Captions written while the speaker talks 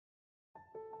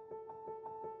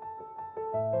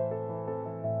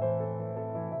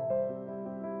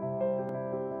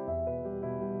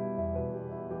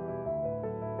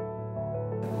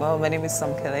Well, my name is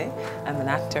Somkele. I'm an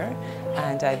actor,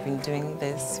 and I've been doing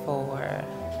this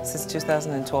since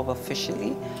 2012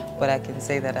 officially, but I can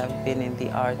say that I've been in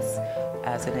the arts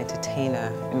as an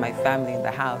entertainer in my family, in the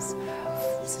house,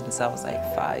 since I was like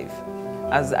 5.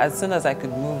 As soon as I could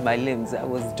move my limbs, I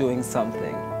was doing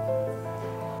something.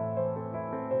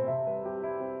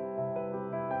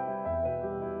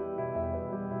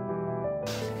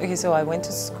 Okay, so I went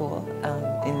to school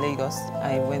in Lagos.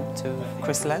 I went to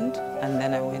Chrisland, and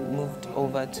then I moved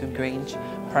over to Grange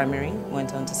Primary,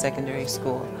 went on to secondary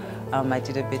school. I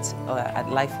did a bit at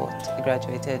Lyford, I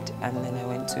graduated, and then I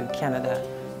went to Canada,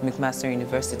 McMaster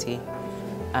University.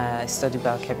 I studied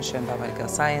biochemistry and biomedical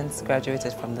science,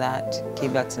 graduated from that,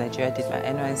 came back to Nigeria, did my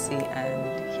NYC,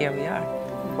 and here we are,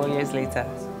 4 years later.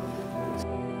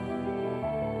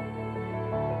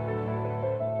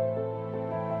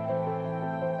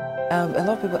 A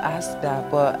lot of people ask that,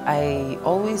 but I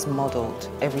always modeled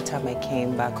every time I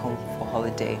came back home for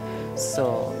holiday.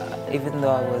 So even though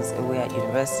I was away at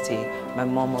university, my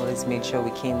mom always made sure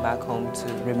we came back home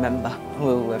to remember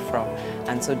where we were from.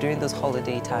 And so during those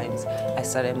holiday times, I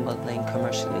started modeling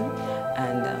commercially.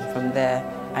 And from there,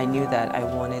 I knew that I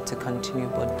wanted to continue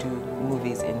but do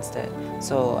movies instead.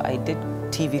 So I did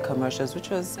TV commercials, which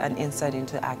was an insight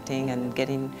into acting and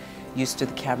getting used to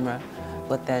the camera.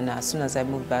 But then as soon as I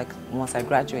moved back, once I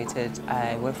graduated,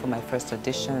 I went for my first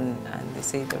audition, and they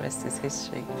say the rest is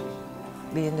history.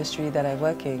 The industry that I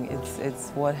work in,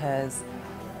 it's what has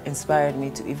inspired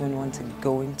me to even want to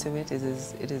go into it. It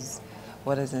is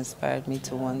what has inspired me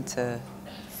to want to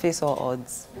face all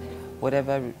odds,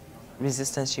 whatever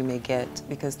resistance you may get,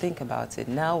 because think about it,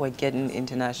 now we're getting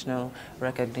international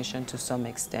recognition to some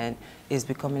extent. It's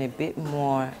becoming a bit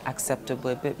more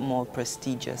acceptable, a bit more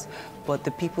prestigious, but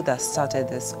the people that started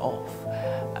this off,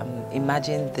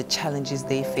 imagine the challenges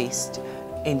they faced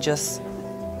in just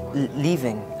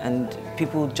leaving and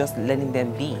people just letting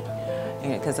them be.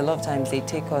 Because a lot of times they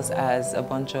take us as a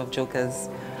bunch of jokers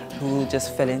who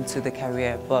just fell into the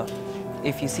career, but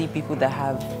if you see people that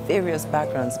have various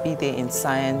backgrounds, be they in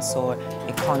science or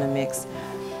economics,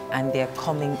 and they're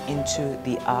coming into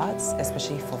the arts,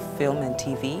 especially for film and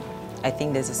TV, I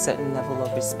think there's a certain level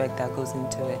of respect that goes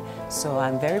into it. So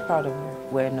I'm very proud of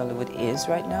where Nollywood is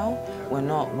right now. We're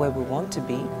not where we want to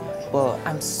be, but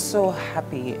I'm so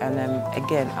happy, and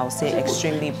again, I'll say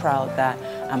extremely proud that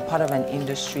I'm part of an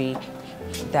industry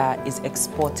that is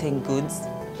exporting goods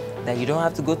that you don't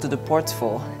have to go to the port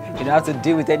for. You don't have to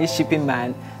deal with any shipping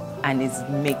man, and it's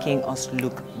making us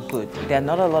look good. There are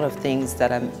not a lot of things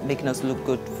that are making us look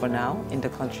good for now in the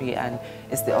country, and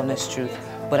it's the honest truth.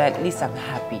 But at least I'm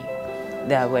happy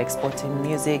that we're exporting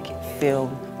music,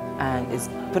 film, and it's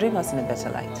putting us in a better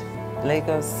light.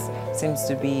 Lagos seems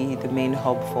to be the main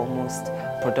hub for most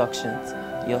productions.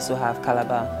 You also have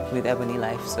Calabar with Ebony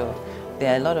Life, so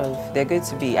there are they're going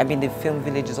to be, I mean, the film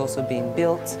village is also being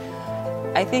built.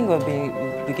 I think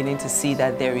we're beginning to see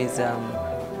that there's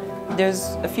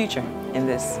a future in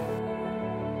this.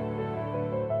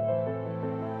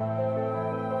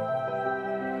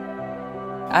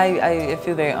 I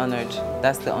feel very honored,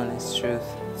 that's the honest truth,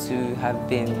 to have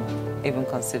been even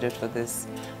considered for this.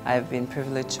 I've been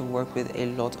privileged to work with a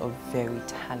lot of very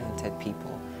talented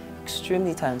people,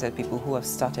 extremely talented people who have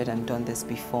started and done this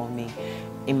before me,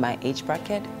 in my age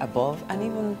bracket, above, and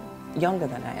even younger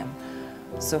than I am.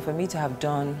 So for me to have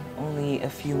done only a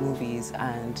few movies,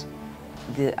 and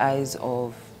the eyes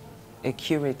of a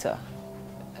curator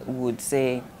would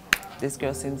say, this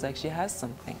girl seems like she has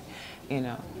something,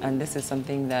 and this is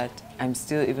something that I'm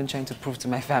still even trying to prove to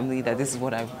my family that this is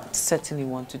what I certainly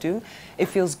want to do. It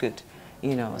feels good,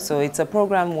 So it's a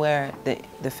program where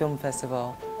the film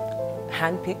festival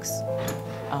handpicks.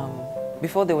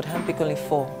 Before, they would handpick only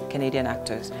 4 Canadian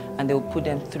actors, and they would put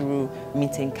them through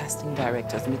meeting casting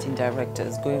directors, meeting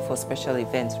directors, going for special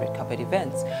events, red carpet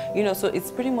events. So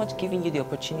it's pretty much giving you the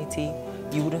opportunity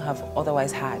you wouldn't have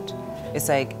otherwise had. It's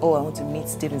like, oh, I want to meet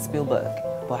Steven Spielberg,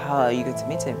 but how are you going to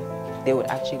meet him? They would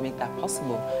actually make that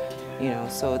possible.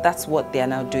 So that's what they are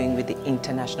now doing with the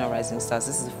International Rising Stars.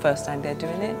 This is the first time they're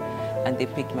doing it, and they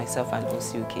picked myself and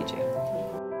OCUKJ.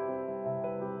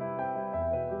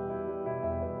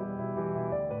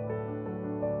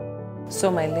 So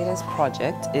my latest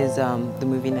project is the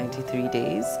movie 93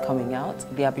 Days coming out.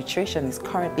 The Arbitration is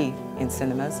currently in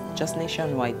cinemas, just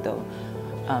nationwide though.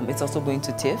 It's also going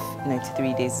to TIFF.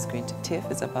 93 Days is going to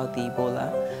TIFF. It's about the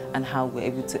Ebola and how we're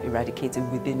able to eradicate it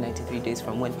within 93 days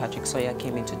from when Patrick Sawyer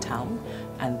came into town.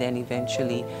 And then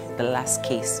eventually the last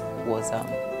case was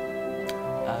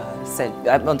said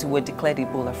until we're declared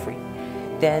Ebola free.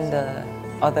 Then the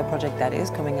other project that is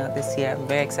coming out this year, I'm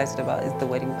very excited about, is The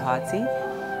Wedding Party.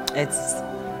 It's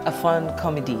a fun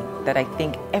comedy that I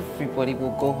think everybody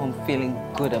will go home feeling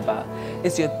good about.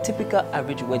 It's your typical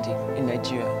average wedding in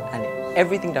Nigeria, and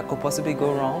everything that could possibly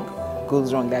go wrong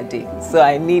goes wrong that day. So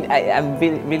I'm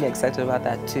really excited about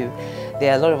that too.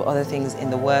 There are a lot of other things in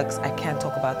the works. I can't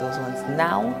talk about those ones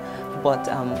now, but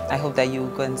I hope that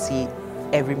you go and see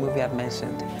every movie I've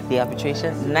mentioned. The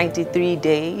Arbitration, 93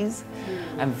 days.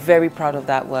 I'm very proud of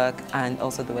that work, and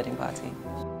also The Wedding Party.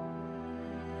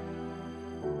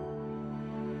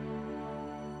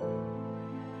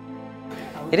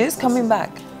 It is coming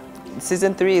back.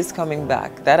 Season 3 is coming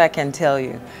back. That I can tell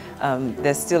you.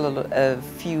 There's still a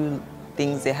few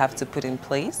things they have to put in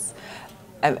place.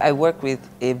 I work with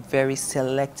a very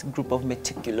select group of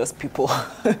meticulous people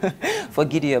for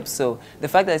Giddy Up. So the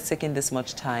fact that it's taking this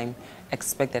much time,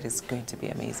 expect that it's going to be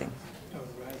amazing. All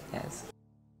right. Yes.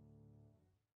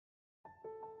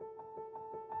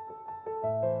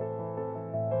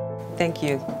 Thank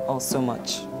you all so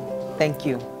much. Thank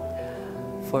you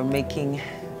for making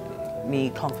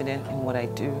me confident in what I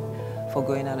do, for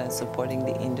going out and supporting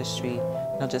the industry,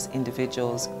 not just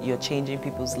individuals. You're changing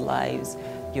people's lives,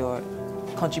 you're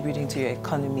contributing to your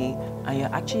economy, and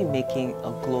you're actually making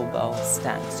a global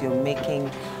stance. You're making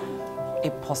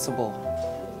it possible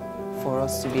for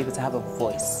us to be able to have a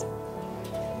voice.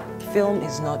 Film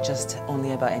is not just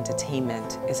only about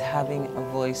entertainment, it's having a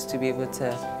voice to be able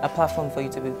to, a platform for you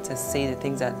to be able to say the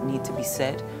things that need to be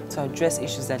said, to address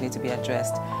issues that need to be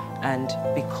addressed. And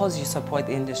because you support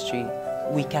the industry,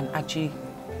 we can actually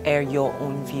air your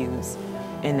own views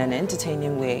in an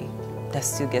entertaining way that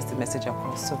still gets the message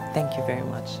across. So thank you very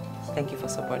much. Thank you for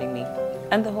supporting me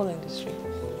and the whole industry.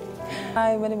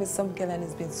 Hi, my name is Somkele, and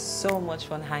it's been so much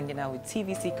fun hanging out with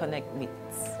TVC Connect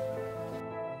Meets.